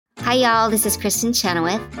Hi, y'all. This is Kristen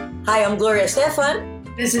Chenoweth. Hi, I'm Gloria Stefan.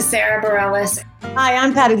 This is Sarah Bareilles. Hi,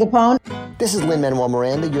 I'm Patty Lapone. This is Lin-Manuel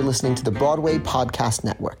Miranda. You're listening to the Broadway Podcast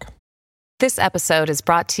Network. This episode is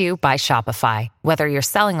brought to you by Shopify. Whether you're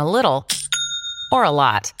selling a little or a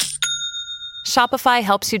lot, Shopify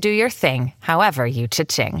helps you do your thing, however you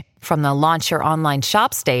cha-ching. From the launch your online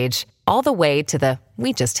shop stage, all the way to the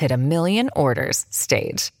we just hit 1 million orders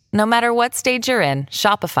stage. No matter what stage you're in,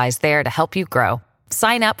 Shopify's there to help you grow.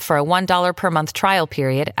 Sign up for a $1 per month trial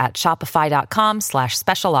period at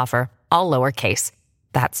shopify.com/special offer, all lowercase.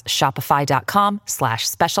 That's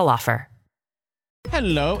shopify.com/special offer.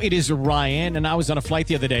 Hello, it is Ryan, and I was on a flight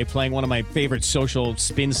the other day playing one of my favorite social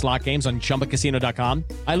spin slot games on ChumbaCasino.com.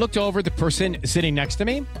 I looked over at the person sitting next to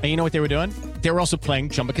me, and you know what they were doing? They were also playing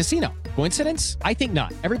Chumba Casino. Coincidence? I think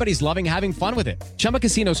not. Everybody's loving having fun with it. Chumba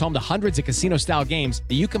Casino is home to hundreds of casino-style games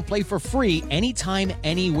that you can play for free anytime,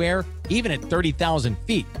 anywhere, even at 30,000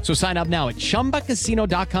 feet. So sign up now at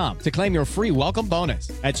ChumbaCasino.com to claim your free welcome bonus.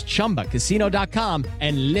 That's ChumbaCasino.com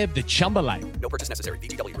and live the Chumba life. No purchase necessary.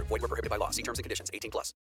 VGW. Void where prohibited by law. See terms and conditions.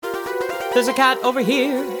 18+. There's a cat over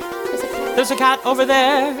here. There's a cat over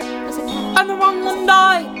there. And the wrong one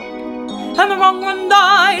died. And the wrong one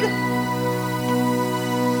died.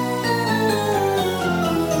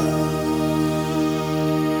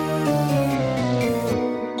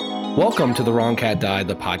 Welcome to The Wrong Cat Died,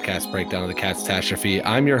 the podcast breakdown of the catastrophe.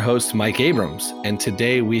 I'm your host, Mike Abrams, and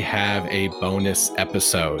today we have a bonus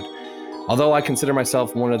episode. Although I consider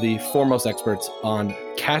myself one of the foremost experts on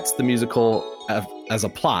Cats the musical as a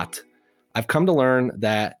plot, I've come to learn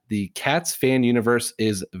that the Cats fan universe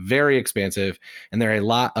is very expansive, and there are a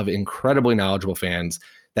lot of incredibly knowledgeable fans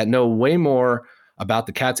that know way more about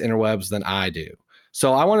the Cats interwebs than I do.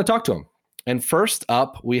 So I want to talk to them. And first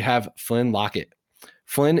up, we have Flynn Lockett.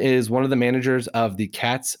 Flynn is one of the managers of the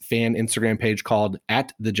Cats fan Instagram page called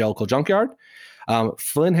 @thejellicle_junkyard.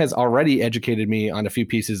 Flynn has already educated me on a few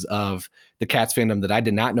pieces of the Cats fandom that I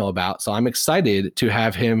did not know about, so I'm excited to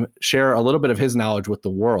have him share a little bit of his knowledge with the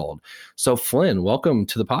world. So Flynn, welcome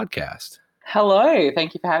to the podcast. Hello,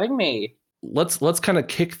 thank you for having me. Let's kind of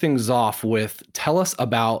kick things off with, tell us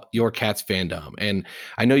about your Cats fandom. And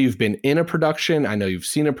I know you've been in a production, I know you've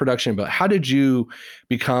seen a production, but how did you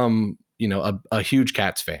become, a huge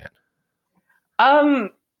Cats fan?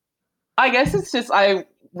 I guess it's just I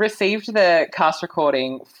received the cast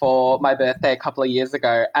recording for my birthday a couple of years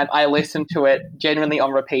ago, and I listened to it genuinely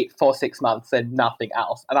on repeat for 6 months and nothing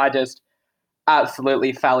else. And I just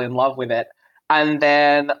absolutely fell in love with it. And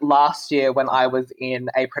then last year when I was in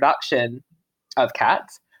a production of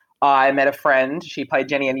Cats, I met a friend. She played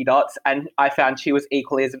Jenny Any Dots, and I found she was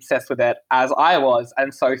equally as obsessed with it as I was.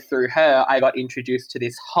 And so through her, I got introduced to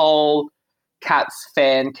this whole Cats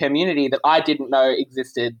fan community that I didn't know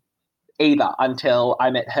existed either until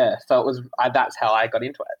I met her. So that's how I got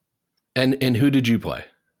into it. And who did you play?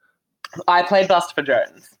 I played Buster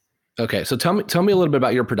Jones. Okay, so tell me a little bit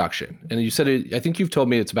about your production. And you said I think you've told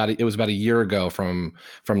me it was about a year ago from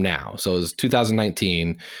now. So it was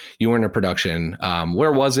 2019. You were in a production.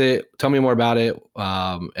 Where was it? Tell me more about it.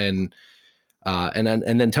 And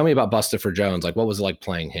then tell me about Buster Jones. Like, what was it like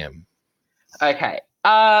playing him? Okay.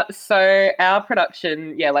 So our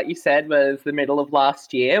production, like you said, was the middle of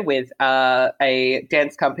last year with a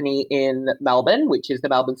dance company in Melbourne, which is the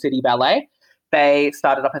Melbourne City Ballet. They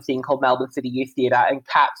started up a thing called Melbourne City Youth Theatre, and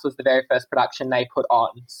Cats was the very first production they put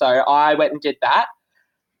on. So I went and did that.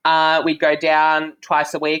 We'd go down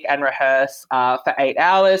twice a week and rehearse for 8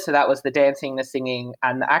 hours. So that was the dancing, the singing,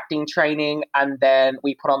 and the acting training. And then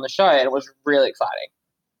we put on the show, and it was really exciting.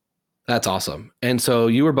 That's awesome. And so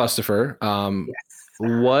you were Bustifer. Yes.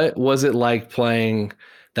 What was it like playing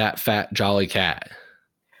that fat, jolly cat?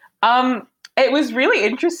 It was really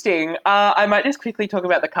interesting. I might just quickly talk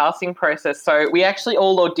about the casting process. So we actually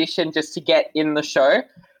all auditioned just to get in the show.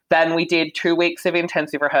 Then we did 2 weeks of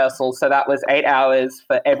intensive rehearsals. So that was 8 hours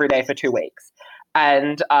for every day for 2 weeks.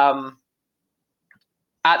 And at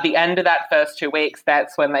the end of that first 2 weeks,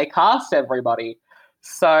 that's when they cast everybody.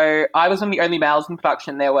 So I was one of the only males in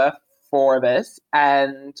production. There were 4 of us,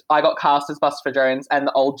 and I got cast as Buster Jones and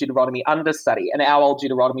the old Deuteronomy understudy. And our old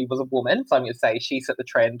Deuteronomy was a woman, so I'm going to say she set the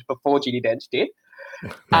trend before Judi Dench did.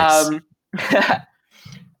 Nice.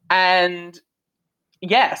 And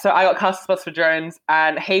so I got cast as Buster Jones,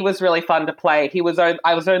 and he was really fun to play. I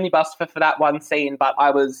was only Buster for that one scene, but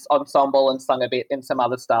I was ensemble and sung a bit in some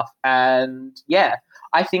other stuff. And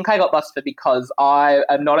I think I got Buster because I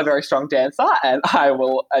am not a very strong dancer, and I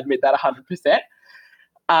will admit that 100%.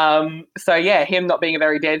 Him not being a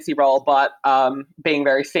very dancey role, but being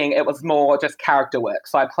very sing, it was more just character work.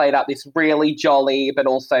 So I played up this really jolly, but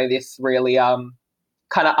also this really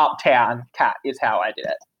kind of uptown cat is how I did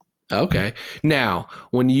it. Okay. Now,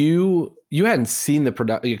 when you hadn't seen the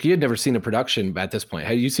production, you had never seen a production at this point.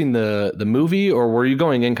 Had you seen the movie, or were you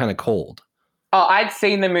going in kind of cold? Oh, I'd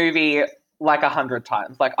seen the movie like 100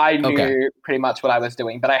 times. Like I knew pretty much what I was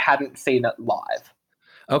doing, but I hadn't seen it live.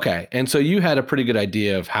 Okay. And so you had a pretty good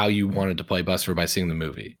idea of how you wanted to play Buster by seeing the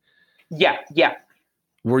movie. Yeah.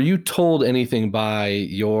 Were you told anything by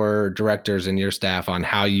your directors and your staff on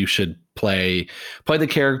how you should play the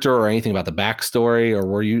character, or anything about the backstory, or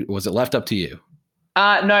was it left up to you?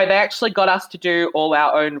 No, they actually got us to do all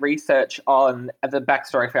our own research on the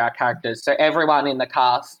backstory for our characters. So everyone in the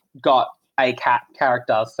cast got a cat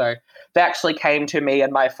character. So they actually came to me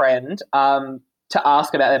and my friend to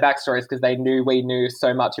ask about their backstories because they knew we knew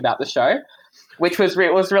so much about the show, which was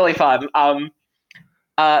really fun.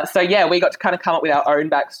 So yeah, we got to kind of come up with our own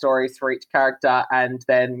backstories for each character, and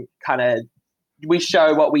then kind of we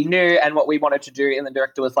show what we knew and what we wanted to do. And the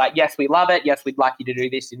director was like, yes, we love it. Yes, we'd like you to do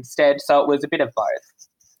this instead. So it was a bit of both.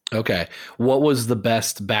 Okay. What was the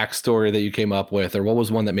best backstory that you came up with, or what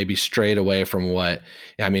was one that maybe strayed away from what,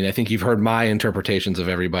 I mean, I think you've heard my interpretations of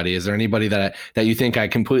everybody. Is there anybody that you think I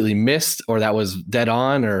completely missed, or that was dead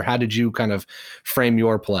on, or how did you kind of frame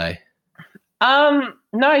your play?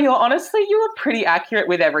 No, you were pretty accurate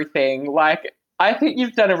with everything. Like, I think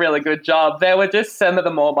you've done a really good job. There were just some of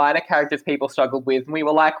the more minor characters people struggled with, and we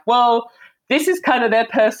were like, well, this is kind of their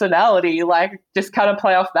personality, like, just kind of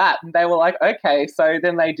play off that. And they were like, okay. So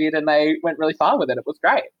then they did, and they went really far with it. It was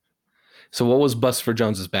great. So what was Buster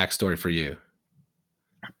Jones's backstory for you?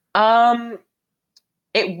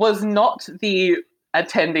 It was not the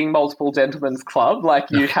attending multiple gentlemen's club like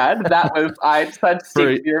you had. That was, I'd spent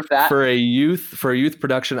 6 years of that. For a youth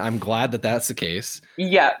production, I'm glad that that's the case.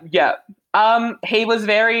 Yeah. He was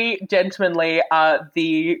very gentlemanly.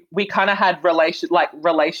 We kind of had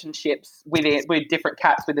relationships with different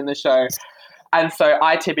cats within the show, and so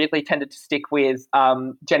I typically tended to stick with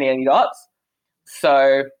Jenny Any Dots.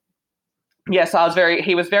 So yes,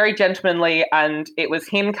 he was very gentlemanly, and it was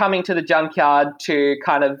him coming to the junkyard to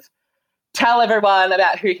kind of tell everyone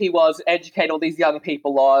about who he was, educate all these young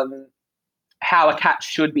people on how a cat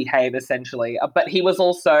should behave, essentially. But he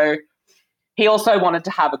also wanted to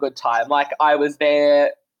have a good time. Like, I was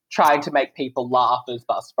there trying to make people laugh as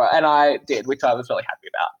Buster, and I did, which I was really happy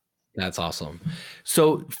about. That's awesome.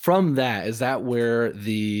 So from that, is that where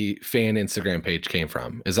the fan Instagram page came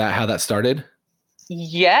from? Is that how that started?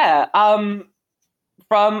 Yeah.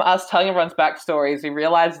 From us telling everyone's backstories, we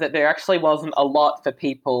realized that there actually wasn't a lot for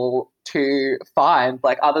people to find,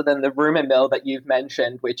 like, other than the rumor mill that you've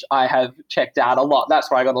mentioned, which I have checked out a lot.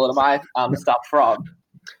 That's where I got a lot of my stuff from.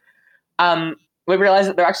 We realized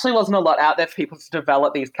that there actually wasn't a lot out there for people to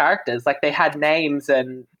develop these characters. Like, they had names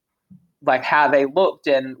and like how they looked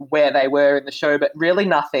and where they were in the show, but really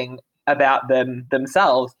nothing about them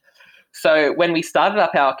themselves. So when we started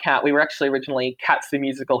up our account, we were actually originally Cats the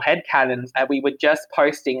Musical Headcanons, and we were just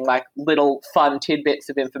posting like little fun tidbits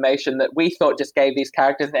of information that we thought just gave these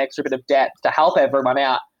characters an extra bit of depth to help everyone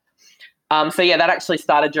out. So yeah, that actually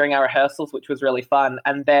started during our rehearsals, which was really fun.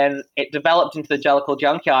 And then it developed into the Jellicle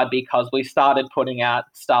Junkyard because we started putting out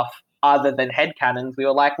stuff other than headcanons. We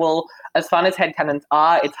were like, well, as fun as headcanons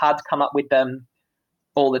are, it's hard to come up with them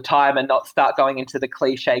all the time and not start going into the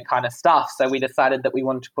cliche kind of stuff. So we decided that we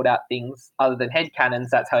wanted to put out things other than headcanons.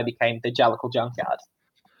 That's how it became the Jellicle Junkyard.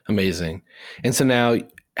 Amazing. And so now,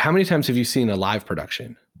 how many times have you seen a live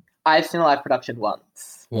production? I've seen a live production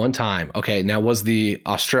once. One time. Okay. Now, was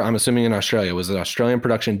I'm assuming in Australia, was the Australian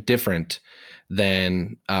production different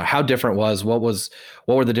than how different what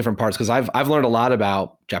were the different parts? Because I've learned a lot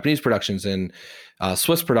about Japanese productions and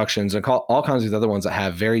Swiss productions and all kinds of these other ones that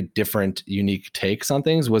have very different, unique takes on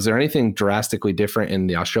things. Was there anything drastically different in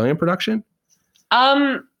the Australian production?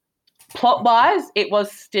 Plot-wise, it was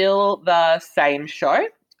still the same show.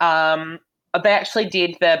 They actually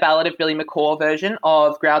did the Ballad of Billy McCaw version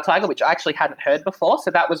of Growl Tiger, which I actually hadn't heard before,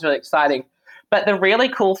 so that was really exciting. But the really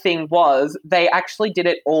cool thing was they actually did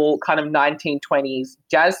it all kind of 1920s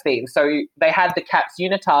jazz theme. So they had the Cats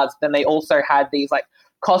unitards, then they also had these like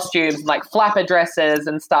costumes, like flapper dresses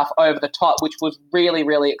and stuff over the top, which was really,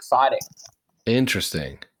 really exciting.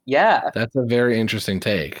 Interesting. Yeah. That's a very interesting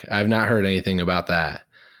take. I've not heard anything about that.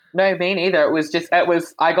 No, me neither.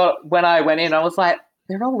 When I went in, I was like,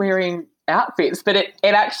 they're all wearing outfits, but it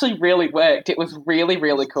actually really worked. It was really,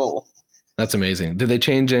 really cool. That's amazing. Did they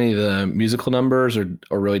change any of the musical numbers or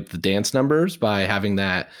really the dance numbers by having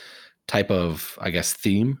that type of, I guess,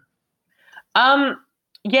 theme?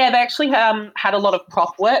 Yeah, they actually had a lot of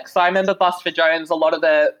prop work. So I remember Buster Jones. A lot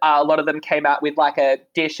of them came out with like a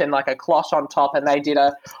dish and like a cloche on top, and they did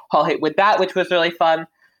a whole hit with that, which was really fun.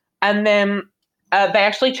 And then they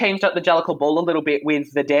actually changed up the Jellicle Ball a little bit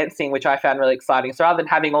with the dancing, which I found really exciting. So rather than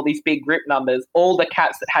having all these big group numbers, all the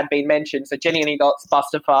cats that had been mentioned, so Jenny and Dots,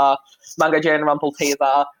 Bustafar, Mungo Jerry and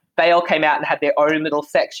Rumpelteazer, they all came out and had their own little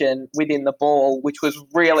section within the ball, which was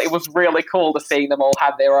really cool to see them all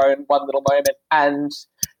have their own one little moment. And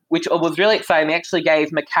which was really exciting. They actually gave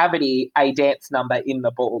McCavity a dance number in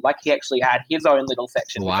the ball. Like he actually had his own little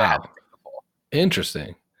section. Wow.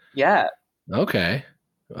 Interesting. Yeah. Okay.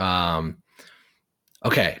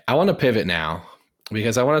 Okay. I want to pivot now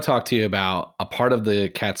because I want to talk to you about a part of the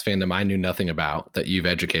Cats fandom I knew nothing about that you've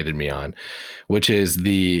educated me on, which is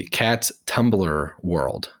the Cats Tumblr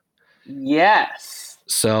world. Yes.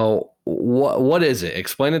 So what is it?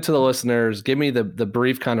 Explain it to the listeners. Give me the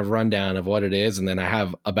brief kind of rundown of what it is, and then I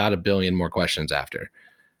have about 1 billion more questions after.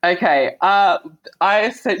 Okay. I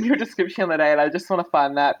sent you a description the other day, and I just want to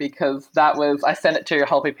find that because I sent it to a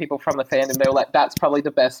whole heap of people from the fandom. They were like, that's probably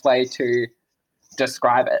the best way to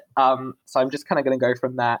describe it. So I'm just kind of going to go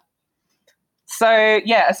from that. So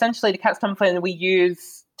yeah, essentially the Cats Tumblr fandom, we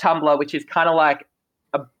use Tumblr, which is kind of like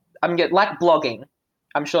like blogging.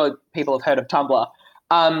 I'm sure people have heard of Tumblr.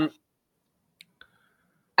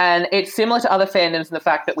 And it's similar to other fandoms in the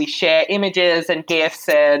fact that we share images and GIFs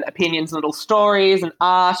and opinions and little stories and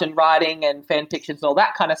art and writing and fan fictions and all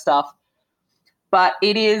that kind of stuff. But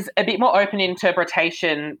it is a bit more open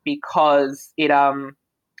interpretation because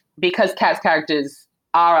Cats characters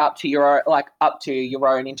are up to your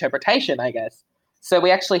own interpretation, I guess. So we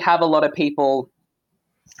actually have a lot of people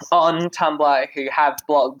on Tumblr who have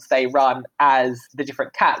blogs they run as the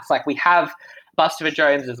different cats. Like we have Buster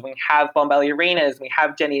Joneses, we have Bomballerinas, we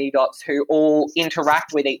have Jenny Dots who all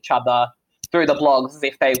interact with each other through the blogs as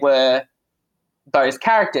if they were those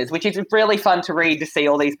characters, which is really fun to read, to see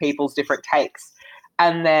all these people's different takes.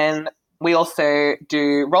 And then we also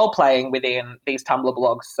do role-playing within these Tumblr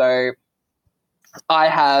blogs. So I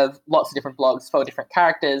have lots of different blogs for different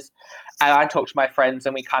characters, and I talk to my friends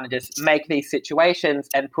and we kind of just make these situations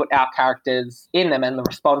and put our characters in them and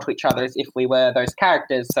respond to each other as if we were those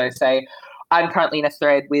characters. So say I'm currently in a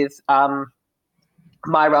thread with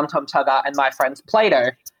my Rum Tum Tugger and my friends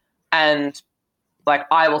Plato, and like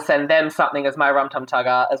I will send them something as my Rum Tum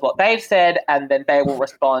Tugger as what they've said, and then they will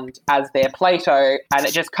respond as their Plato, and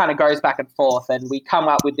it just kind of goes back and forth, and we come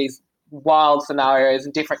up with these wild scenarios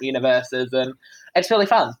in different universes, and it's really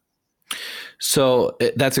fun. So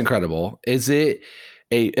that's incredible. Is it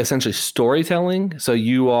essentially storytelling? So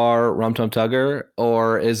you are Rum Tum Tugger,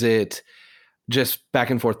 or is it just back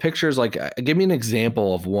and forth pictures? Like, give me an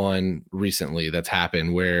example of one recently that's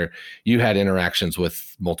happened where you had interactions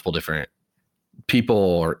with multiple different people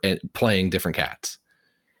or playing different cats.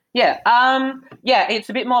 Yeah, it's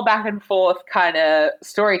a bit more back and forth kind of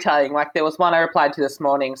storytelling. Like there was one I replied to this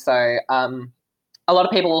morning. So a lot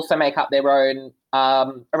of people also make up their own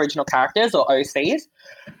original characters or OCs.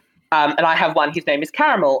 And I have one, his name is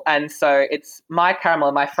Caramel. And so it's my Caramel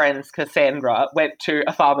and my friends Cassandra went to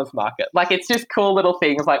a farmer's market. Like it's just cool little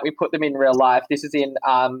things, like we put them in real life. This is in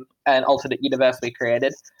an alternate universe we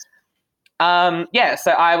created. So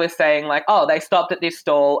I was saying like, oh, they stopped at this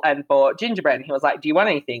stall and bought gingerbread. And he was like, do you want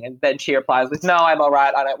anything? And then she replies with, no, I'm all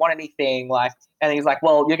right. I don't want anything. Like, and he's like,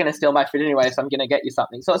 well, you're going to steal my food anyway, so I'm going to get you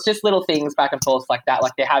something. So it's just little things back and forth like that,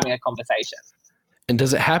 like they're having a conversation. And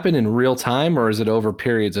does it happen in real time or is it over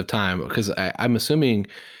periods of time? Because I'm assuming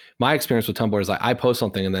my experience with Tumblr is like I post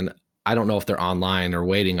something and then I don't know if they're online or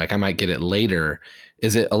waiting. Like I might get it later.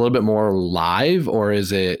 Is it a little bit more live or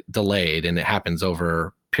is it delayed and it happens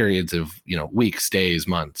over periods of, weeks, days,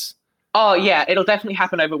 months? Oh yeah, it'll definitely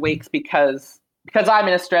happen over weeks because I'm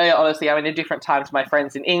in Australia. Obviously, I'm in a different time to my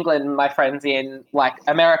friends in England, my friends in like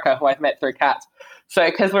America who I've met through Cats. So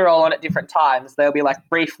because we're all on at different times, there'll be like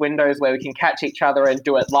brief windows where we can catch each other and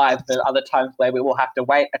do it live. But other times where we will have to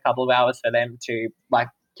wait a couple of hours for them to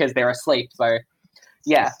because they're asleep. So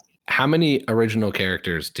yeah. How many original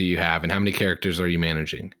characters do you have and how many characters are you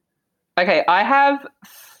managing? Okay, I have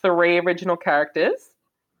 3 original characters.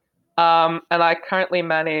 And I currently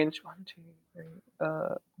manage 1, 2, 3,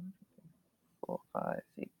 4, 5,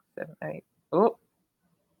 6, 7, 8. Oh.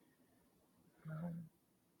 9,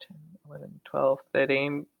 10, 11, 12,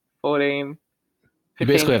 13, 14. 15, you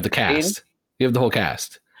basically have the cast. 16. You have the whole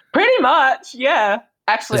cast. Pretty much, yeah.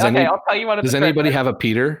 Actually, I'll tell you one of the. Does anybody have a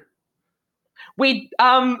Peter? We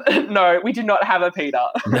no, we do not have a Peter.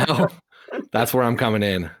 No, that's where I'm coming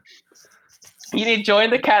in. You need to join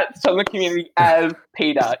the Cats Tumblr community as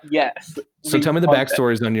Peter. Yes. So tell me the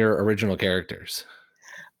backstories on your original characters.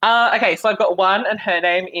 Okay, so I've got one, and her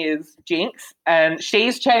name is Jinx, and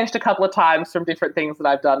she's changed a couple of times from different things that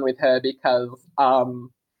I've done with her because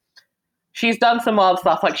she's done some wild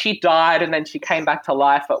stuff. Like she died, and then she came back to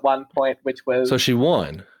life at one point, which was So she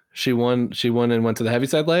won. She won and went to the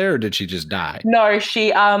Heaviside layer, or did she just die? no.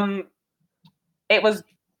 She it was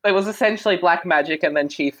essentially black magic, and then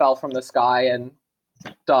she fell from the sky and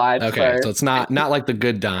died. Okay, so it's not like the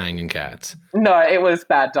good dying in Cats. No, it was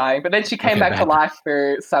bad dying, but then she came back to life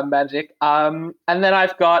through some magic. And then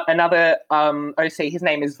I've got another OC. His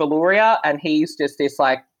name is Valuria, and he's just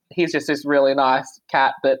this really nice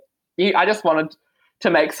cat that I just wanted to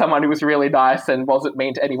make someone who was really nice and wasn't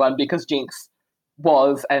mean to anyone, because Jinx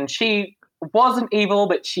was, and she wasn't evil,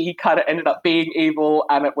 but she kind of ended up being evil,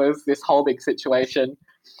 and it was this whole big situation.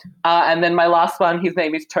 And then my last one, his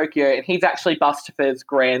name is Tokyo, and he's actually Bustopher's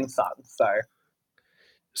grandson.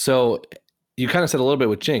 So you kind of said a little bit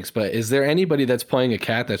with Jinx, but is there anybody that's playing a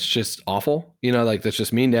cat that's just awful? You know, like that's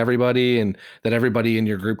just mean to everybody and that everybody in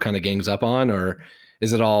your group kind of gangs up on, or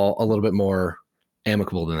is it all a little bit more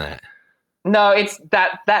amicable than that? No, it's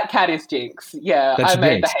that cat is Jinx. Yeah, that's I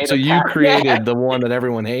made Jinx. the hater So you cat. created the one that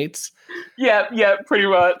everyone hates? Yeah, pretty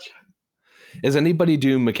much. Is anybody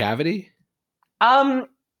do McCavity?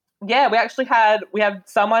 Yeah, we had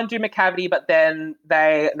someone do McCavity, but then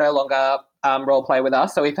they no longer role play with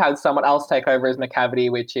us. So we've had someone else take over as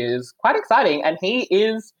McCavity, which is quite exciting. And he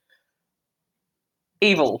is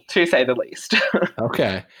evil, to say the least.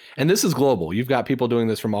 Okay. And this is global. You've got people doing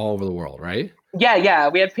this from all over the world, right? Yeah.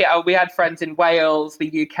 We had friends in Wales,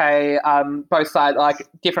 the UK, both sides, like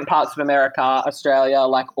different parts of America, Australia,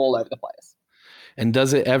 like all over the place. And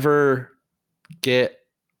does it ever get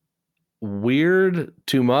weird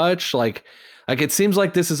too much? Like it seems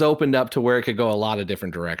like this is opened up to where it could go a lot of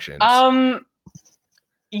different directions.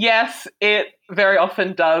 Yes, it very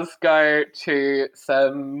often does go to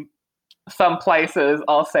some places,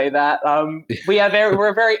 I'll say that. We're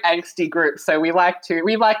a very angsty group, so we like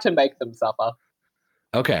to make them suffer.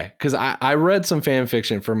 Okay, because I read some fan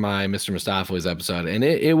fiction for my Mr. Mustopheles episode, and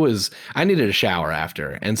it was, I needed a shower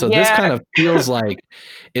after. And so this kind of feels like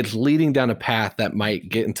it's leading down a path that might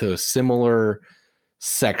get into a similar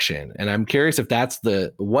section. And I'm curious if that's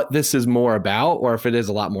what this is more about, or if it is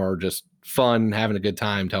a lot more just fun, having a good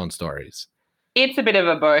time, telling stories. It's a bit of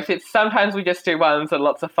a both. It's sometimes we just do ones that are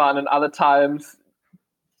lots of fun, and other times,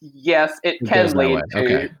 yes, it can lead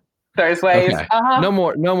to those ways. Okay. No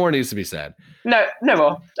more needs to be said. No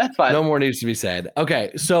more. That's fine. No more needs to be said.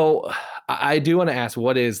 Okay, so I do want to ask,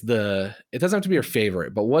 it doesn't have to be your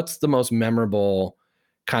favorite, but what's the most memorable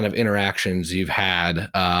kind of interactions you've had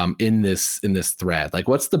in this thread? Like,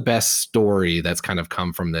 what's the best story that's kind of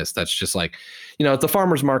come from this? That's just like, the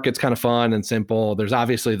farmer's market's kind of fun and simple. There's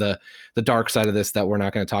obviously the dark side of this that we're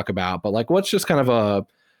not going to talk about, but like, what's just kind of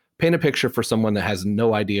paint a picture for someone that has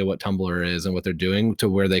no idea what Tumblr is and what they're doing, to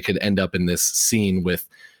where they could end up in this scene with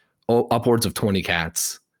upwards of 20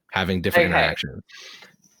 cats having different interactions.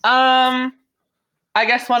 I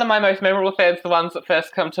guess one of my most memorable threads, the ones that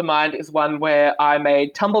first come to mind, is one where I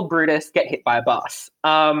made Tumble Brutus get hit by a bus,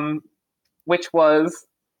 which was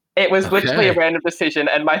literally a random decision.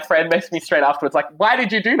 And my friend messaged me straight afterwards, like, why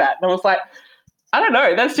did you do that? And I was like, I don't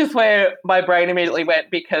know. That's just where my brain immediately went,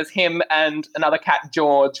 because him and another cat,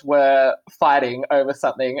 George, were fighting over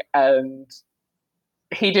something, and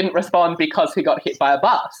he didn't respond because he got hit by a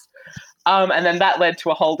bus. And then that led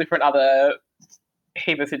to a whole different other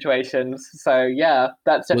heap of situations. So yeah,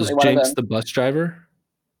 that's definitely one of them. Was Jinx the bus driver?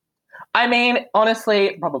 I mean,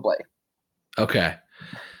 honestly, probably. Okay.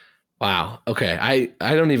 Wow. Okay.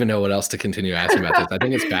 I don't even know what else to continue asking about this. I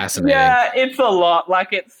think it's fascinating. Yeah, it's a lot.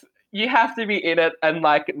 Like, you have to be in it and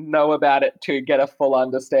like know about it to get a full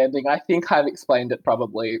understanding. I think I've explained it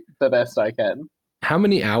probably the best I can. How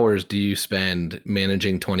many hours do you spend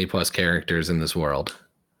managing 20 plus characters in this world?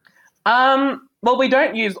 Well, we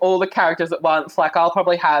don't use all the characters at once. Like, I'll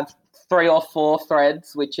probably have 3 or 4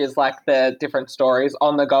 threads, which is like the different stories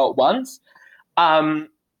on the go at once. And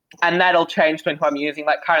that'll change when I'm using.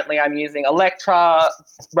 Like, currently I'm using Electra,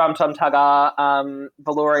 Rum Tum Tugger,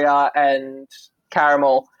 Valuria, and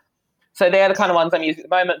Caramel. So they're the kind of ones I'm using at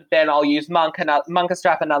the moment. Then I'll use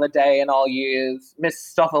Monkastrap another day, and I'll use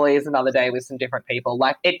Mistopheles another day with some different people.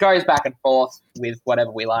 Like, it goes back and forth with whatever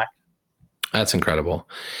we like. That's incredible.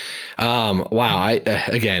 Wow.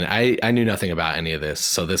 I knew nothing about any of this,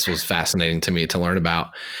 so this was fascinating to me to learn about.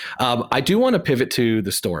 I do want to pivot to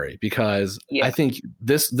the story, because I think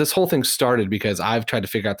this whole thing started because I've tried to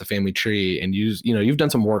figure out the family tree, and you've done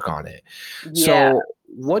some work on it. Yeah. So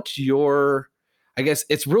what's your, I guess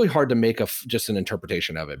it's really hard to make just an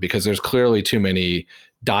interpretation of it because there's clearly too many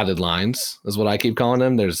dotted lines is what I keep calling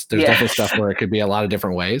them. There's definitely stuff where it could be a lot of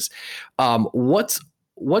different ways.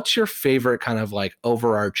 What's your favorite kind of like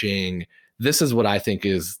overarching, this is what I think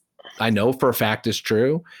is, I know for a fact is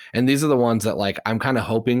true. And these are the ones that like, I'm kind of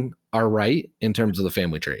hoping are right in terms of the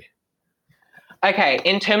family tree. Okay,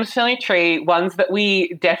 in terms of family tree, ones that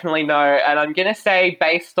we definitely know, and I'm going to say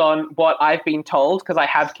based on what I've been told, because I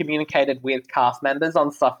have communicated with cast members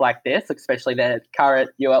on stuff like this, especially their current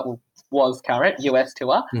US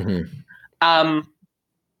tour. Mm-hmm.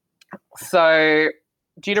 So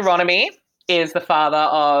Deuteronomy is the father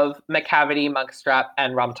of McCavity, Monkstrap,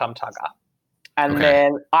 and Rum Tum Tugger. And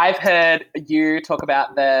then I've heard you talk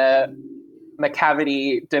about the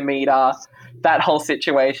McCavity, Demeter, that whole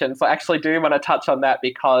situation. So I actually do want to touch on that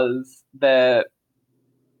because this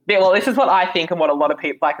is what I think and what a lot of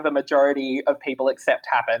people, like the majority of people accept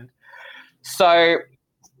happened. So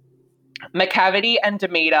McCavity and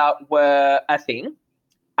Demeter were a thing,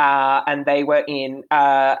 and they were in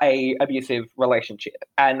a abusive relationship.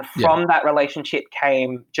 And from that relationship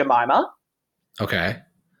came Jemima. Okay.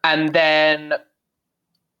 And then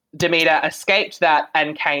Demeter escaped that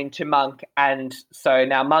and came to Monk, and so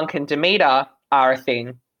now Monk and Demeter are a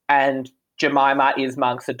thing, and Jemima is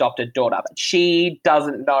Monk's adopted daughter, but she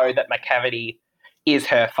doesn't know that McCavity is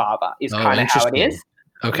her father, is kind of how it is.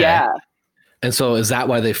 Okay. Yeah. And so is that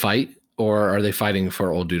why they fight, or are they fighting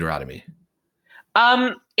for old Deuteronomy?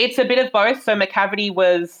 It's a bit of both. So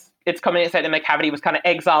it's commonly said that McCavity was kind of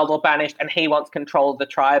exiled or banished, and he wants control of the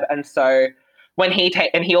tribe, and so when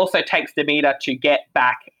he also takes Demeter to get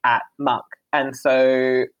back at Monk. And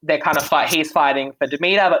so they're kind of he's fighting for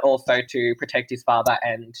Demeter, but also to protect his father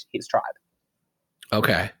and his tribe.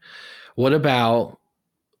 Okay. What about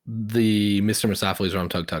the Mr. Mistopheles Rum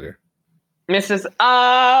Tug Tugger? Yes, Do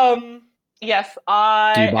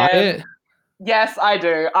you buy it? Yes, I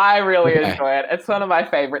do. I really enjoy it. It's one of my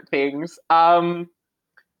favorite things. And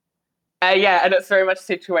it's very much a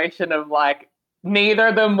situation of like, neither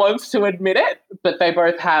of them wants to admit it, but they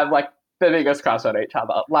both have like the biggest crush on each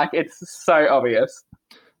other. Like it's so obvious.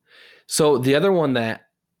 So the other one that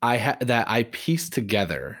I pieced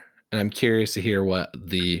together, and I'm curious to hear what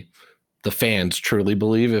the fans truly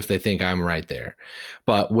believe if they think I'm right there.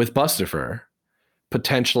 But with Bustafer,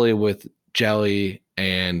 potentially with Jelly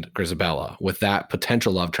and Grisabella, with that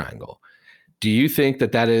potential love triangle, do you think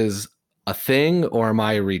that is a thing, or am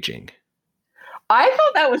I reaching? I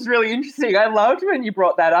thought that was really interesting. I loved when you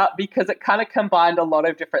brought that up because it kind of combined a lot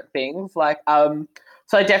of different things. Like, so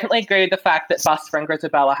I definitely agree with the fact that Buster and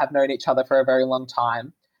Grisabella have known each other for a very long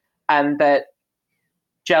time, and that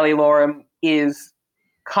Jelly Loram is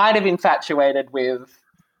kind of infatuated with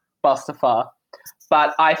Bustafer.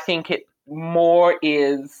 But I think it more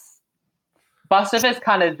is Bustafer's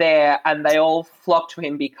kind of there, and they all flock to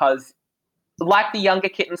him because, like the younger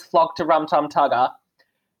kittens flock to Rum Tum Tugger,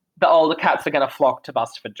 the older cats are going to flock to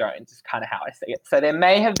Bustafer Jones is kind of how I see it. So there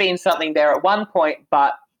may have been something there at one point,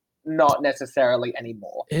 but not necessarily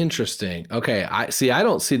anymore. Interesting. Okay. I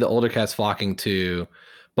don't see the older cats flocking to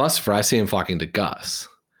Bustafer. I see him flocking to Gus.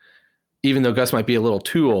 Even though Gus might be a little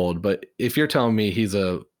too old, but if you're telling me he's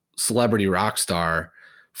a celebrity rock star,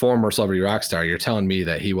 former celebrity rock star, you're telling me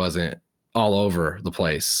that he wasn't all over the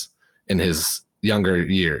place in his younger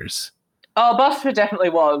years. Oh, Buster definitely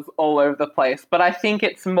was all over the place, but I think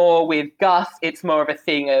it's more with Gus, it's more of a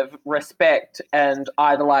thing of respect and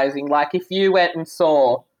idolizing. Like if you went and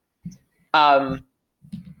saw, I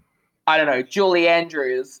don't know, Julie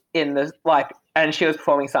Andrews in the, like, and she was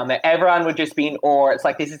performing something, everyone would just be in awe. It's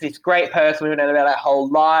like, this is this great person we've known about our whole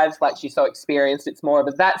lives, like she's so experienced. It's more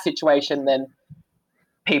of that situation than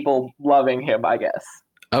people loving him, I guess.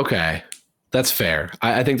 Okay, that's fair.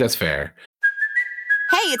 I think that's fair.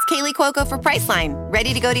 Hey, it's Kaylee Cuoco for Priceline.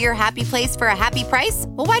 Ready to go to your happy place for a happy price?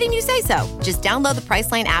 Well, why didn't you say so? Just download the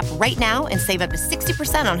Priceline app right now and save up to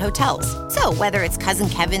 60% on hotels. So whether it's Cousin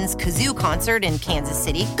Kevin's Kazoo Concert in Kansas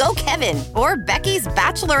City, go Kevin, or Becky's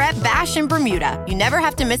Bachelorette Bash in Bermuda, you never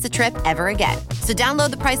have to miss a trip ever again. So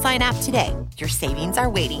download the Priceline app today. Your savings are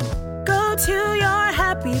waiting. Go to your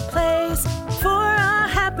happy place for a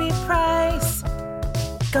happy price.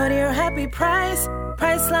 Go to your happy price,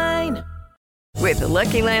 Priceline. With the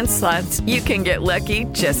Lucky Land Slots, you can get lucky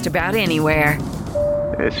just about anywhere.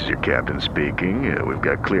 This is your captain speaking. We've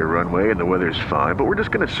got clear runway and the weather's fine, but we're just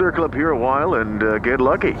going to circle up here a while and get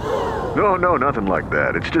lucky. No, nothing like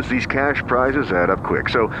that. It's just these cash prizes add up quick.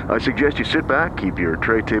 So I suggest you sit back, keep your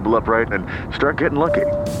tray table upright, and start getting lucky.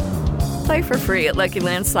 Play for free at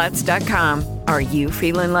LuckyLandSlots.com. Are you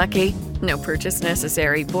feeling lucky? No purchase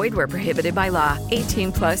necessary. Void where prohibited by law.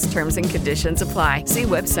 18 plus terms and conditions apply. See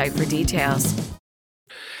website for details.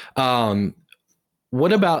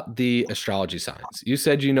 What about the astrology signs? You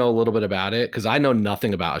said you know a little bit about it, because I know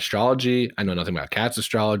nothing about astrology. I know nothing about Kat's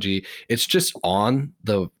astrology. It's just on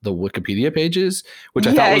the Wikipedia pages, which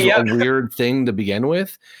I thought was a weird thing to begin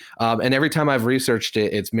with. And every time I've researched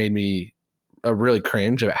it, it's made me really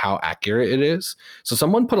cringe at how accurate it is. So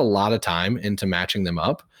someone put a lot of time into matching them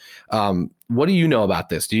up. What do you know about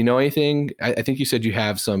this? Do you know anything? I think you said you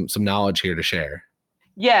have some knowledge here to share.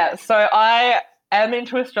 Yeah, so I am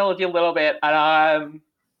into astrology a little bit, and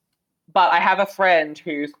but I have a friend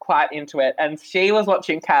who's quite into it, and she was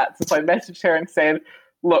watching Cats, so I messaged her and said,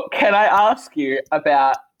 look, can I ask you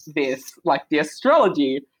about this, like the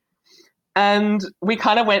astrology? And we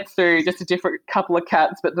kind of went through just a different couple of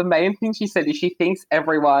Cats, but the main thing she said is she thinks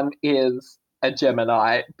everyone is a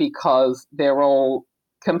Gemini because they're all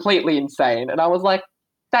completely insane. And I was like,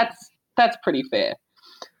 that's pretty fair.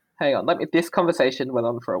 Hang on, this conversation went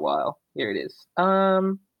on for a while. Here it is.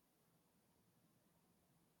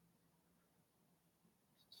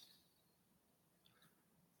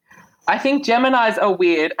 I think Geminis are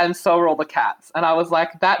weird, and so are all the Cats. And I was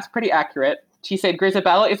like, that's pretty accurate. She said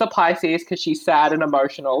Grisabella is a Pisces because she's sad and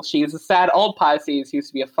emotional. She is a sad old Pisces who used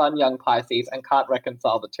to be a fun young Pisces and can't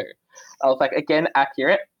reconcile the two. I was like, again,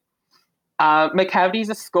 accurate. McCavity's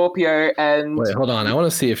a Scorpio and... Wait, hold on. I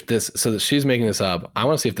want to see if this... So that she's making this up. I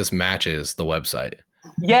want to see if this matches the website.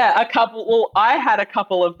 Yeah, a couple... Well, I had a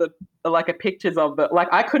couple of the pictures of the... Like,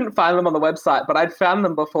 I couldn't find them on the website, but I'd found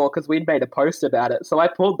them before because we'd made a post about it. So I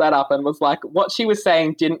pulled that up and was like, what she was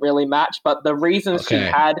saying didn't really match, but the reasons she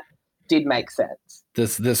had did make sense.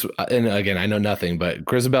 This, and again, I know nothing, but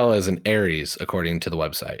Grisabella is an Aries, according to the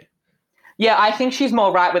website. Yeah, I think she's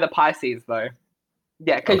more right with a Pisces, though.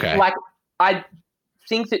 Yeah, because, I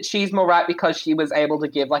think that she's more right because she was able to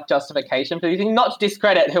give, justification for these, not to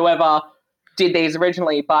discredit whoever did these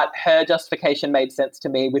originally, but her justification made sense to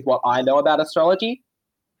me with what I know about astrology.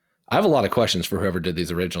 I have a lot of questions for whoever did these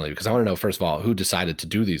originally, because I want to know, first of all, who decided to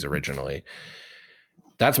do these originally.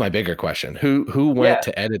 That's my bigger question. Who went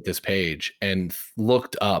to edit this page and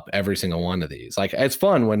looked up every single one of these? It's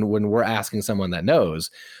fun when we're asking someone that knows,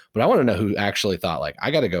 but I want to know who actually thought, I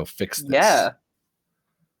got to go fix this.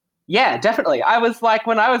 Yeah, definitely. I was like,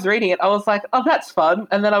 when I was reading it, I was like, oh, that's fun.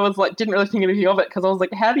 And then I was like, didn't really think anything of it because I was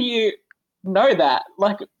like, how do you know that?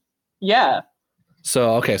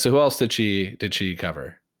 So, okay. So who else did she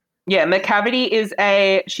cover? Yeah, McCavity is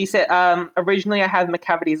she said, originally I had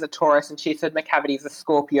McCavity as a Taurus, and she said McCavity is a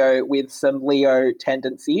Scorpio with some Leo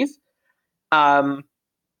tendencies. And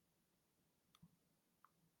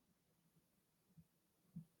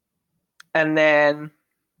then...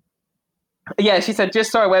 Yeah, she said,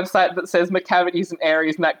 just saw a website that says McCavity's an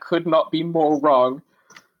Aries, and that could not be more wrong.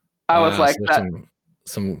 I was like, that...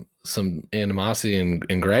 some animosity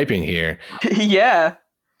and griping here. Yeah.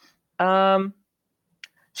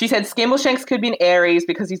 She said Skimbleshanks could be an Aries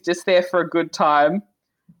because he's just there for a good time.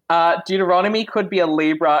 Deuteronomy could be a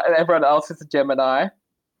Libra, and everyone else is a Gemini.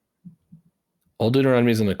 Old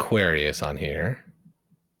Deuteronomy is an Aquarius on here.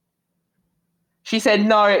 She said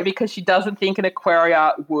no, because she doesn't think an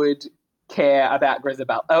Aquaria would care about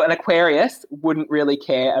Grisabella. Oh, an Aquarius wouldn't really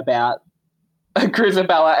care about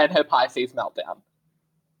Grisabella and her Pisces meltdown.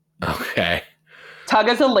 Okay.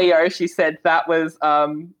 Tugger's a Leo. She said that was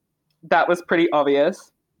pretty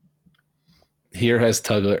obvious. Here has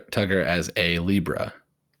Tugger as a Libra.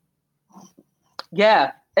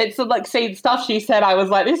 Yeah. It's see, stuff she said, I was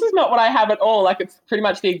like, this is not what I have at all. It's pretty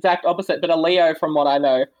much the exact opposite, but a Leo, from what I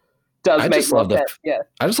know, does make more sense. Yeah.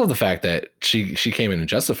 I just love the fact that she came in and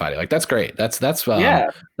justified it. That's great. That's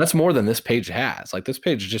more than this page has. This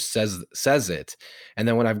page just says it. And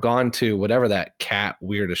then when I've gone to whatever that cat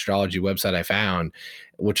weird astrology website I found,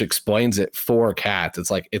 which explains it for cats,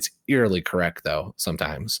 it's eerily correct though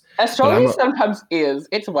sometimes. Astrology sometimes is.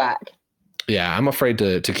 It's whack. Yeah, I'm afraid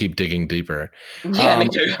to keep digging deeper. Yeah, me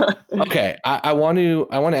too. Okay, I want to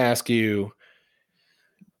ask you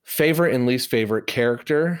favorite and least favorite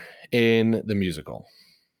character in the musical.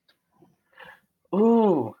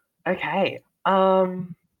 Ooh, okay. Oh,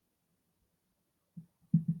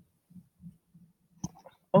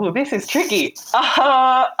 this is tricky.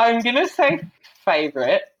 I'm gonna say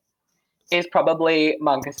favorite is probably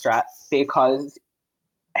Monkestrat, because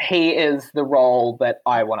he is the role that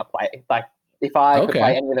I want to play. If I could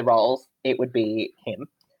play any of the roles, it would be him.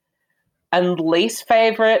 And least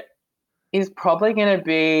favorite is probably going to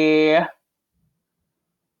be...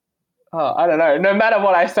 Oh, I don't know. No matter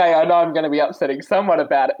what I say, I know I'm going to be upsetting someone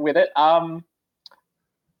about it with it.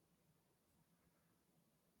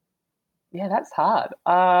 Yeah, that's hard.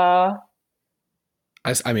 I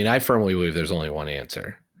mean, I firmly believe there's only one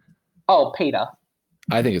answer. Oh, Peter.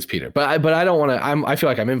 I think it's Peter, but I don't want to. I feel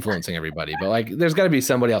like I'm influencing everybody, but like, there's got to be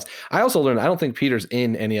somebody else. I also learned I don't think Peter's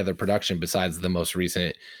in any other production besides the most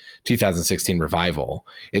recent 2016 revival.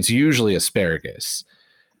 It's usually Asparagus,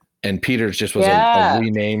 and Peter's just was a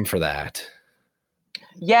rename for that.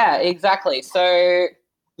 Yeah, exactly. So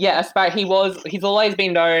yeah, he's always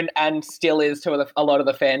been known and still is to a lot of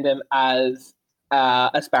the fandom as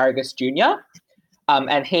Asparagus Jr.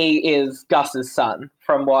 And he is Gus's son,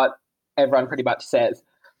 from what everyone pretty much says.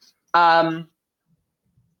 I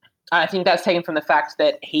think that's taken from the fact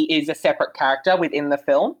that he is a separate character within the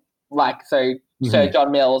film. Like, so Sir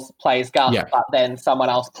John Mills plays Gus, but then someone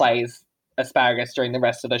else plays Asparagus during the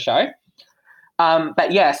rest of the show.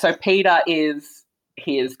 But yeah, so Peter is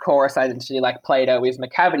his chorus identity, like Plato is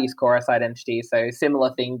McCavity's chorus identity, so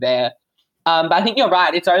similar thing there. But I think you're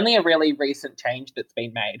right. It's only a really recent change that's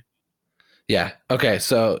been made. Yeah. Okay.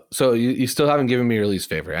 So you still haven't given me your least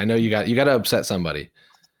favorite. I know you got to upset somebody.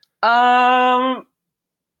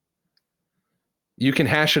 You can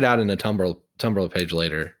hash it out in a Tumblr page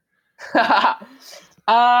later.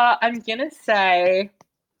 I'm gonna say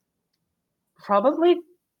probably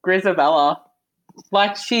Grisabella.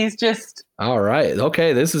 Like, she's just all right.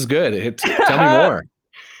 Okay, this is good. Tell me more.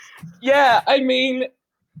 Yeah, I mean,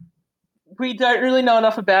 we don't really know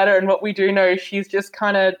enough about her, and what we do know, she's just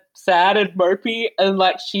kind of sad and mopey, and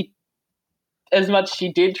like, as much as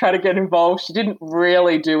she did try to get involved, she didn't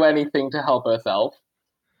really do anything to help herself.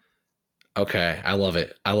 Okay, I love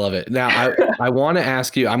it. Now, I want to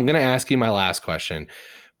ask you, I'm going to ask you my last question,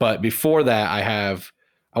 but before that, I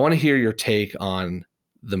want to hear your take on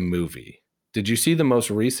the movie. Did you see the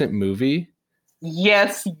most recent movie?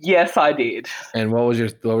 Yes, I did. And what were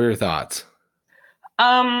your thoughts?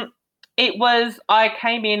 I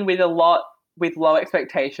came in with low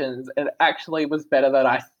expectations, and it actually was better than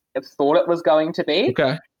I thought it was going to be.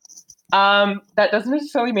 Okay. That doesn't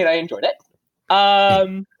necessarily mean I enjoyed it.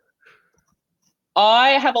 I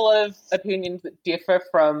have a lot of opinions that differ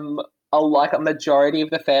from a majority of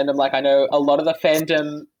the fandom. Like, I know a lot of the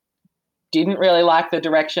fandom didn't really like the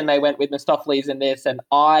direction they went with Mistopheles in this, and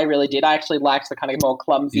I really did. I actually liked the kind of more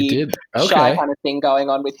clumsy, shy kind of thing going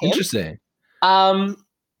on with him. Interesting.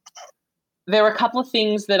 There were a couple of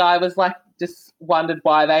things that I was like, just wondered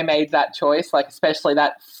why they made that choice. Like, especially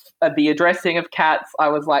that the addressing of cats. I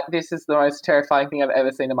was like, this is the most terrifying thing I've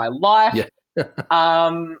ever seen in my life. Yeah.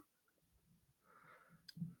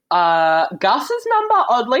 Gus's number,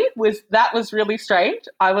 oddly, was really strange.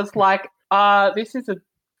 I was like, this is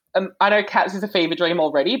I know Cats is a fever dream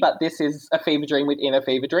already, but this is a fever dream within a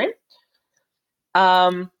fever dream.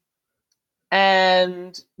 And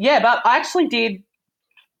yeah, but I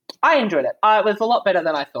enjoyed it. It was a lot better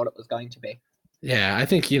than I thought it was going to be. Yeah, I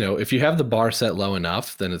think, if you have the bar set low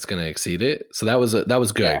enough, then it's going to exceed it. So that was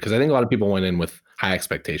good, because I think a lot of people went in with high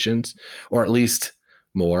expectations, or at least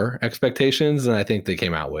more expectations than I think they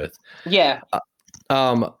came out with. Yeah.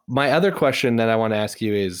 My other question that I want to ask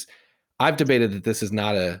you is, I've debated that this is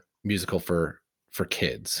not a musical for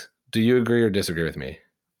kids. Do you agree or disagree with me?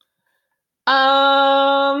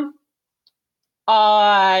 I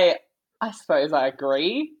suppose I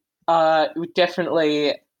agree.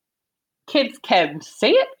 Definitely, kids can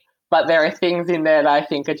see it, but there are things in there that I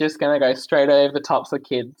think are just going to go straight over the tops of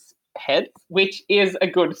kids' heads, which is a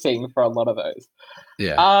good thing for a lot of those.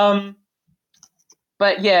 Yeah.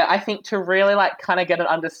 But yeah, I think to really kind of get an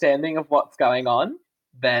understanding of what's going on,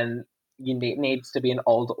 then needs to be an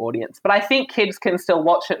older audience. But I think kids can still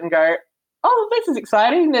watch it and go, oh, this is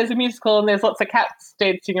exciting. There's a musical and there's lots of cats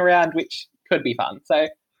dancing around, which could be fun. So,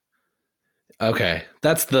 okay,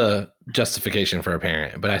 that's the justification for a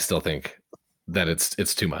parent, but I still think that it's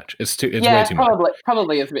too much. It's way too much.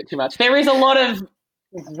 Probably is a bit too much. There is a lot of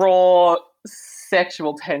raw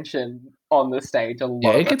sexual tension on the stage.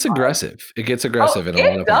 It gets aggressive. It gets aggressive in a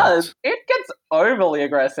lot of parts. It gets overly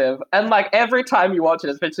aggressive. And every time you watch it,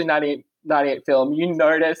 especially 1998 film, you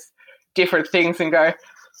notice different things and go,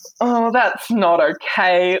 oh, that's not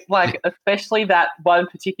okay. Especially that one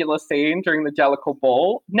particular scene during the Jellicle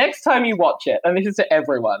Ball. Next time you watch it, and this is to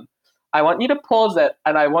everyone, I want you to pause it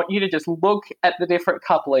and I want you to just look at the different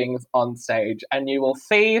couplings on stage, and you will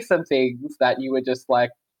see some things that you were just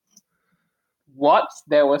like, what?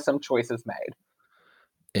 There were some choices made.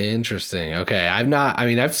 Interesting. Okay.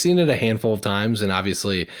 I've seen it a handful of times, and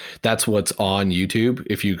obviously that's what's on YouTube.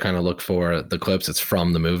 If you kind of look for the clips, it's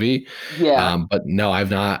from the movie. Yeah. But no, I've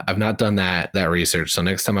not done that research. So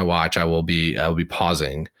next time I watch, I will be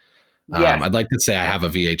pausing. Yes. I'd like to say I have a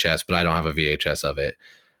VHS, but I don't have a VHS of it.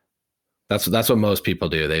 That's what most people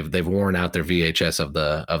do. They've worn out their VHS of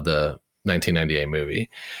the 1998 movie.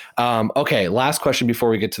 Okay, last question before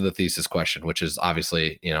we get to the thesis question, which is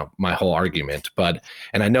obviously, my whole argument.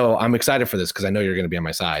 And I know I'm excited for this because I know you're going to be on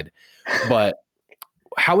my side. But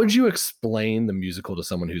how would you explain the musical to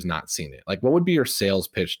someone who's not seen it? Like, what would be your sales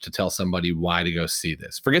pitch to tell somebody why to go see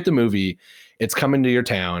this? Forget the movie. It's coming to your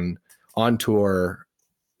town on tour.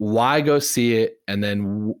 Why go see it? And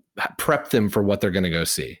then prep them for what they're going to go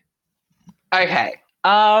see. Okay.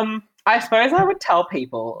 I suppose I would tell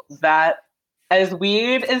people that as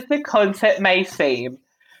weird as the concept may seem,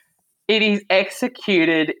 it is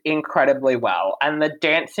executed incredibly well. And the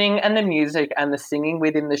dancing and the music and the singing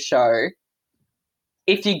within the show,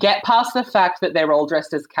 if you get past the fact that they're all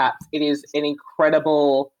dressed as cats, it is an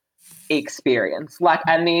incredible experience.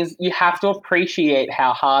 You have to appreciate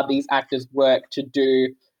how hard these actors work to do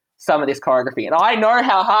some of this choreography. And I know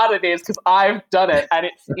how hard it is because I've done it and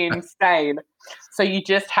it's insane. So you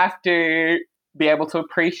just have to be able to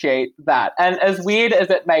appreciate that. And as weird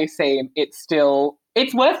as it may seem, it's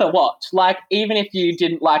worth a watch. Like, even if you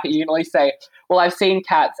didn't like it, you can always say, well, I've seen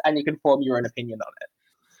Cats, and you can form your own opinion on it.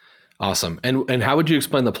 Awesome. And how would you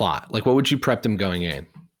explain the plot? Like, what would you prep them going in?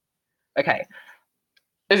 Okay.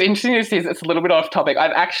 As interesting as it is, it's a little bit off topic.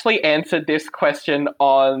 I've actually answered this question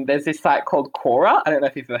there's this site called Quora. I don't know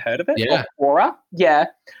if you've ever heard of it. Yeah. Quora. Yeah.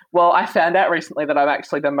 Well, I found out recently that I'm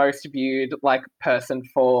actually the most viewed person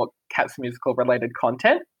for Cats musical related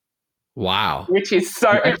content. Wow. Which is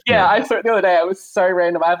so, yeah, I saw it the other day. It was so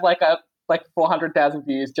random. I have 400,000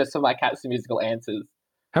 views just for my Cats musical answers.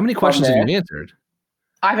 How many questions have you answered?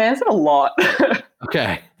 I've answered a lot.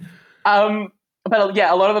 Okay. But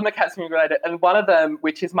yeah, a lot of them are Cats musical related. And one of them,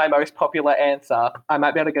 which is my most popular answer, I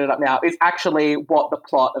might be able to get it up now, is actually what the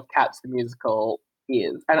plot of Cats the musical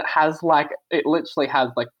is. And it literally has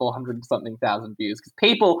 400 something thousand views because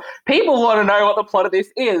people want to know what the plot of this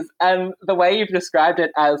is. And the way you've described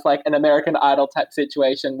it as an American Idol type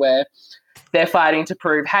situation where they're fighting to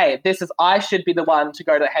prove, hey, I should be the one to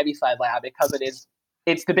go to Heaviside Layer because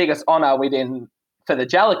it's the biggest honor for the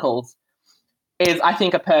Jellicles, is, I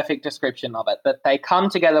think, a perfect description of it. That they come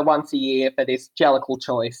together once a year for this Jellicle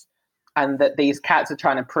choice, and that these cats are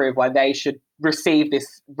trying to prove why they should receive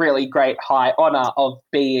this really great high honor of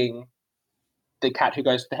being the cat who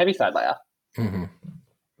goes to the Heaviside Layer. Mm-hmm.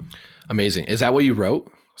 Amazing. Is that what you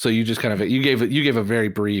wrote? So you just you gave a very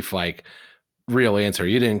brief, real answer.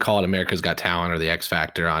 You didn't call it America's Got Talent or the X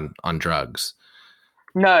Factor on drugs.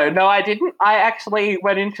 No, I didn't. I actually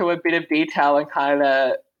went into a bit of detail and kind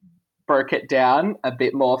of broke it down a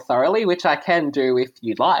bit more thoroughly, which I can do if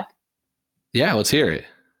you'd like. Yeah, let's hear it.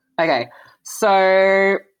 Okay,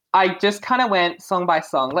 so I just kind of went song by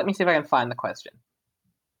song. Let me see if I can find the question.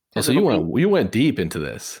 So you went deep into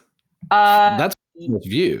this. That's most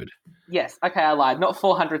viewed. Yes. Okay, I lied. Not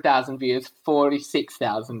 400,000 views,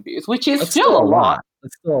 46,000 views, which is still a lot.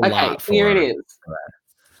 That's still a lot. Okay, here it is.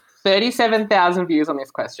 37,000 views on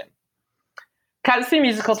this question. Cats the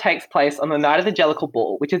musical takes place on the night of the Jellicle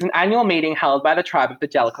Ball, which is an annual meeting held by the tribe of the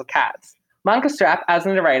Jellicle Cats. Munkerstrap, as a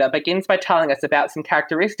narrator, begins by telling us about some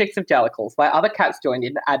characteristics of Jellicles, while other cats join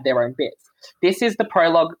in to add their own bits. This is the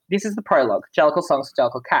prologue, Jellicle Songs for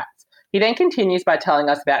Jellicle Cats. He then continues by telling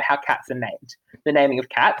us about how cats are named, the naming of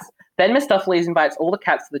cats. Then Mistopheles invites all the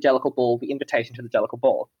cats to the Jellicle Ball, the invitation to the Jellicle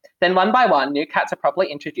Ball. Then one by one, new cats are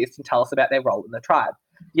properly introduced and tell us about their role in the tribe.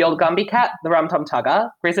 The Old Gumby Cat, the Rum Tum Tugger,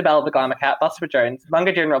 Grisabella the Glamour Cat, Buster Jones,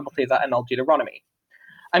 Munga June Rumpelteazer, and Old Deuteronomy.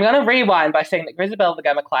 I'm going to rewind by saying that Grisabella the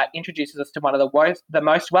Glamour Cat introduces us to one of the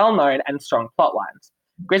most well-known and strong plot lines.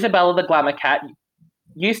 Grisabella the Glamour Cat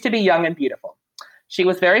used to be young and beautiful. She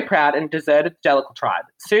was very proud and deserted the Jellicle tribe.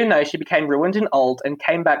 Soon, though, she became ruined and old and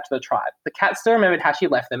came back to the tribe. The cats still remembered how she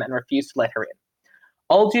left them and refused to let her in.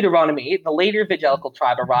 Old Deuteronomy, the leader of the Jellicle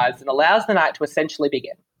tribe, arrives and allows the night to essentially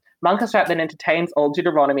begin. Munkerstrap then entertains Old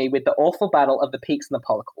Deuteronomy with the awful battle of the peaks and the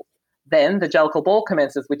pollicles. Then the Jellicle Ball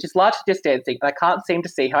commences, which is largely just dancing, and I can't seem to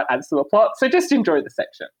see how it adds to the plot, so just enjoy the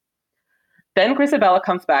section. Then Grisabella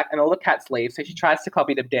comes back and all the cats leave, so she tries to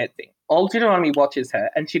copy them dancing. Old Deuteronomy watches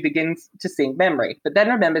her, and she begins to sing Memory, but then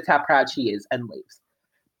remembers how proud she is and leaves.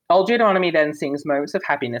 Old Deuteronomy then sings Moments of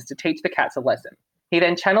Happiness to teach the cats a lesson. He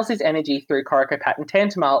then channels his energy through Coricopat and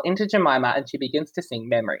Tantamile into Jemima, and she begins to sing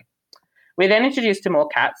Memory. We're then introduced to more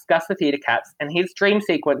cats, Gus the theatre cats, and his dream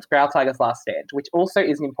sequence, Growl Tiger's Last Stand, which also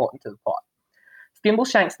isn't important to the plot.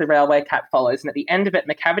 Skimbleshanks the railway cat follows, and at the end of it,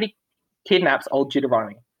 McCavity kidnaps Old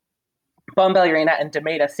Deuteronomy. Bomballerina and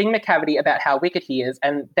Demeter sing McCavity about how wicked he is,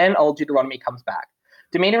 and then Old Deuteronomy comes back.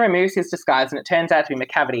 Demeter removes his disguise, and it turns out to be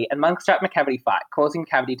McCavity, and Munkerstrap and McCavity fight, causing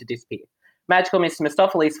McCavity to disappear. Magical Mr.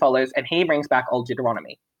 Mistopheles follows, and he brings back Old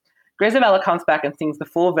Deuteronomy. Grisabella comes back and sings the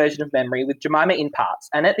full version of Memory with Jemima in parts,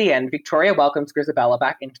 and at the end, Victoria welcomes Grisabella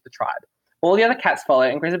back into the tribe. All the other cats follow,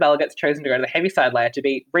 and Grisabella gets chosen to go to the Heaviside layer to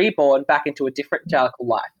be reborn back into a different Jellicle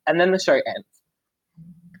life, and then the show ends.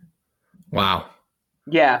 Wow.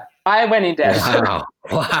 Yeah, I went in depth.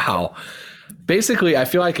 Wow. Basically, I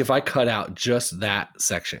feel like if I cut out just that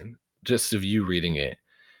section, just of you reading it,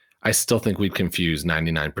 I still think we'd confuse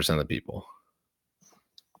 99% of the people.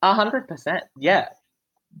 100%. Yeah.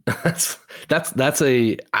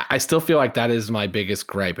 I still feel like that is my biggest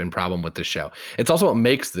gripe and problem with the show. It's also what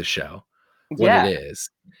makes the show what it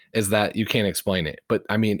is that you can't explain it. But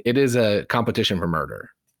I mean, it is a competition for murder.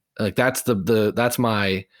 Like that's that's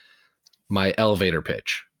my elevator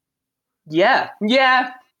pitch. Yeah.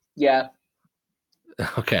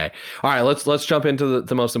 Okay. All right. Let's jump into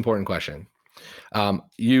the most important question.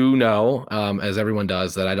 As everyone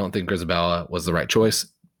does, that I don't think Grisabella was the right choice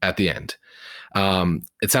at the end.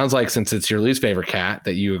 It sounds like, since it's your least favorite cat,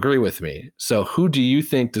 that you agree with me. So who do you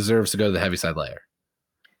think deserves to go to the Heaviside layer?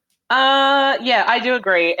 Yeah, I do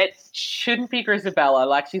agree. It shouldn't be Grisabella.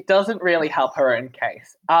 Like, she doesn't really help her own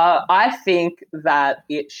case. I think that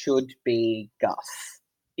it should be Gus,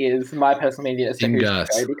 is my personal opinion as to who should go,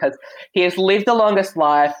 because he has lived the longest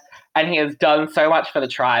life and he has done so much for the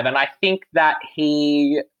tribe. And I think that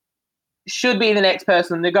he should be the next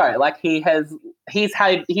person to go. Like, he's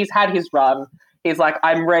had his run. He's like,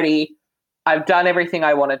 I'm ready. I've done everything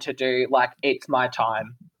I wanted to do. Like, it's my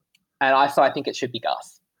time. And so I think it should be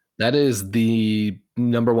Gus. That is the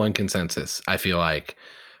number one consensus, I feel like,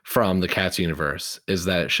 from the Cats universe, is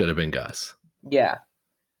that it should have been Gus. Yeah.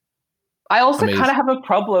 I also kind of have a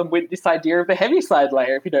problem with this idea of the Heaviside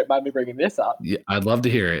layer, if you don't mind me bringing this up. Yeah, I'd love to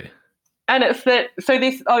hear it. And it's that,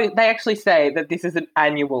 they actually say that this is an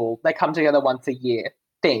annual, they come together once a year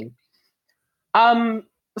thing.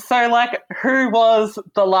 So, like, who was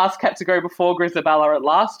the last cat to go before Grisabella at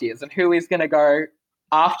last year's, and who is going to go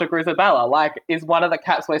after Grisabella? Like, is one of the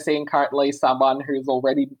cats we're seeing currently someone who's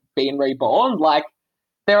already been reborn? Like,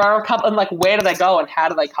 there are a couple, and like, where do they go and how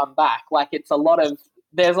do they come back? Like,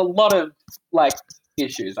 there's a lot of like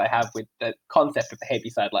issues I have with the concept of the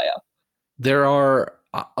Heaviside layer. There are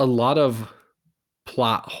a lot of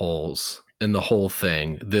plot holes in the whole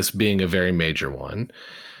thing, this being a very major one.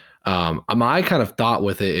 My kind of thought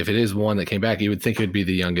with it, if it is one that came back, you would think it would be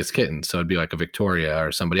the youngest kitten. So it'd be like a Victoria,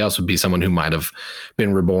 or somebody else would be someone who might have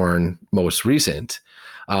been reborn most recent.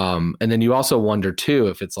 And then you also wonder too,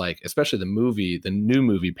 if it's like, especially the new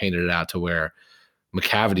movie painted it out to where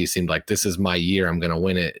McCavity seemed like, this is my year, I'm going to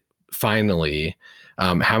win it finally.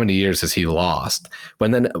 How many years has he lost?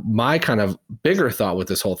 But then my kind of bigger thought with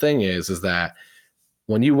this whole thing is that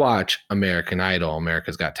when you watch American Idol,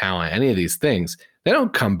 America's Got Talent, any of these things, they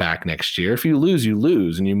don't come back next year. If you lose,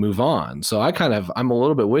 and you move on. So I'm a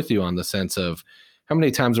little bit with you on the sense of, how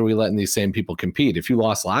many times are we letting these same people compete? If you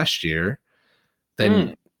lost last year,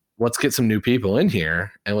 then let's get some new people in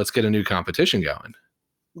here and let's get a new competition going.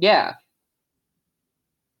 Yeah.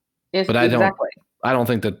 But I don't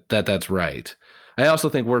think that's right. I also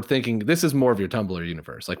think we're thinking, this is more of your Tumblr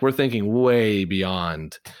universe. Like, we're thinking way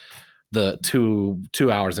beyond the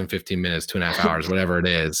 2 hours and 15 minutes, 2.5 hours, whatever it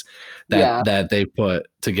is that they put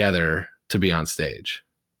together to be on stage.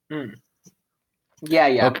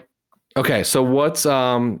 Yeah. Okay. So what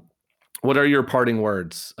are your parting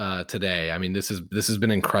words today? I mean, this has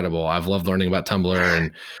been incredible. I've loved learning about Tumblr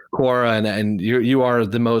and Quora, and you are one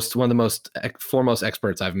of the most foremost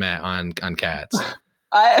experts I've met on cats.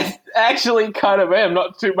 I actually kind of am,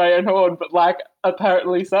 not to toot my own horn, but like,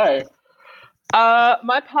 apparently so.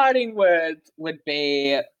 My parting words would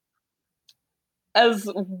be,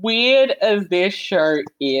 as weird as this show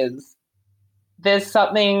is, there's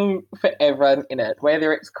something for everyone in it.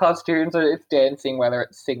 Whether it's costumes, or it's dancing, whether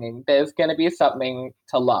it's singing, there's going to be something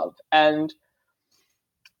to love. And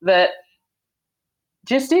that,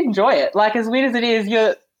 just enjoy it. Like, as weird as it is,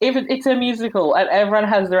 it's a musical and everyone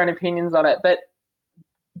has their own opinions on it, but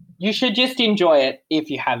you should just enjoy it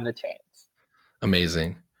if you have the chance.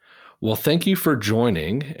 Amazing. Well, thank you for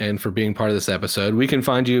joining and for being part of this episode. We can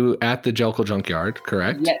find you at the Jellicle Junkyard,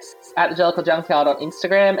 correct? Yes, at the Jellicle Junkyard on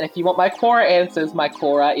Instagram. And if you want my Quora answers, my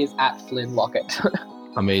Quora is at Flynn Lockett.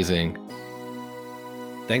 Amazing.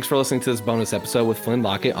 Thanks for listening to this bonus episode with Flynn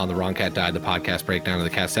Lockett on The Wrong Cat Died, the podcast breakdown of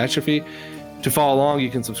the catastrophe. To follow along,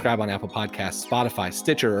 you can subscribe on Apple Podcasts, Spotify,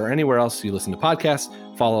 Stitcher, or anywhere else you listen to podcasts.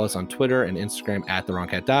 Follow us on Twitter and Instagram at The Wrong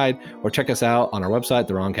Cat Died, or check us out on our website,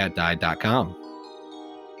 thewrongcatdied.com.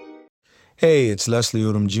 Hey, it's Leslie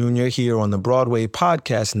Odom Jr. here on the Broadway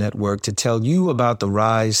Podcast Network to tell you about the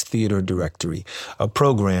Rise Theater Directory, a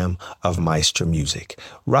program of Maestro Music.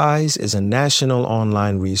 Rise is a national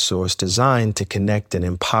online resource designed to connect and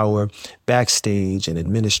empower backstage and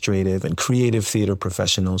administrative and creative theater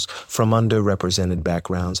professionals from underrepresented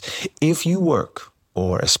backgrounds. If you work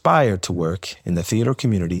or aspire to work in the theater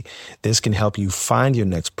community, this can help you find your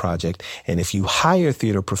next project. And if you hire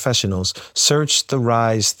theater professionals, search the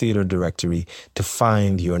Rise Theater Directory to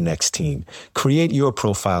find your next team. Create your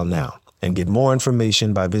profile now and get more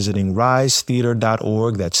information by visiting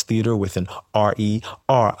risetheater.org. That's theater with an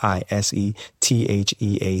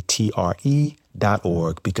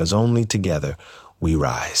risetheatre.org, because only together we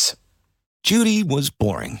rise. Judy was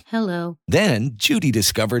boring. Hello. Then Judy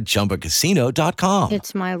discovered ChumbaCasino.com.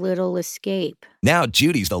 It's my little escape. Now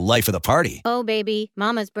Judy's the life of the party. Oh, baby,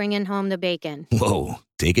 mama's bringing home the bacon. Whoa,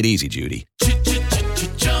 take it easy, Judy.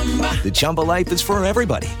 The Chumba life is for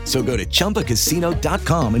everybody. So go to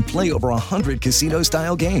ChumbaCasino.com and play over 100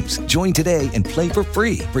 casino-style games. Join today and play for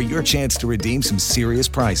free for your chance to redeem some serious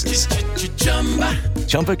prizes.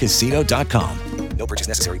 ChumbaCasino.com. No purchase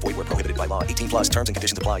necessary. Void where prohibited by law. 18+ terms and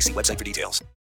conditions apply. See website for details.